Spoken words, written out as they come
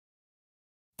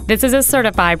This is a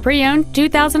certified pre-owned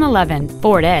 2011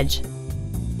 Ford Edge.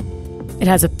 It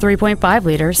has a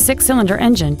 3.5-liter 6-cylinder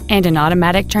engine and an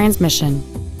automatic transmission.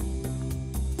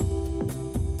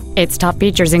 Its top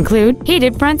features include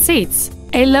heated front seats,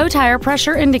 a low tire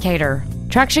pressure indicator,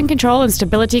 traction control and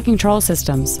stability control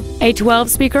systems, a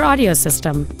 12-speaker audio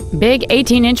system, big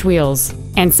 18-inch wheels,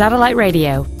 and satellite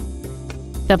radio.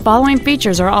 The following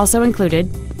features are also included: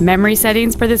 memory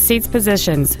settings for the seat's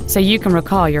positions so you can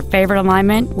recall your favorite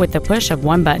alignment with the push of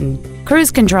one button,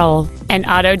 cruise control, an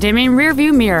auto-dimming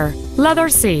rearview mirror, leather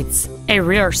seats, a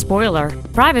rear spoiler,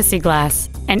 privacy glass,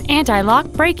 an anti-lock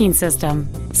braking system,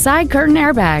 side curtain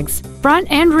airbags, front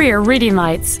and rear reading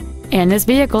lights, and this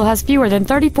vehicle has fewer than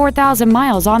 34,000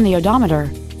 miles on the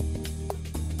odometer.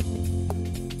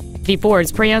 The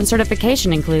Ford's pre-owned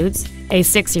certification includes a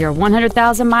 6-year,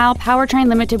 100,000-mile powertrain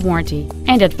limited warranty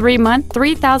and a 3-month,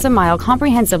 3,000-mile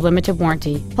comprehensive limited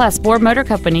warranty, plus Ford Motor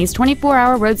Company's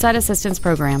 24-hour roadside assistance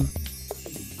program.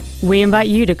 We invite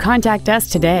you to contact us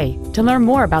today to learn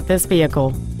more about this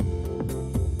vehicle.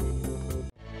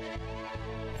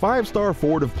 5-Star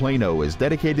Ford of Plano is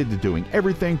dedicated to doing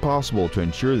everything possible to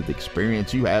ensure that the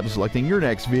experience you have selecting your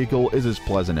next vehicle is as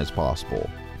pleasant as possible.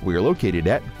 We are located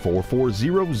at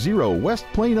 4400 West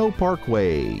Plano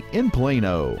Parkway in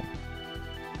Plano.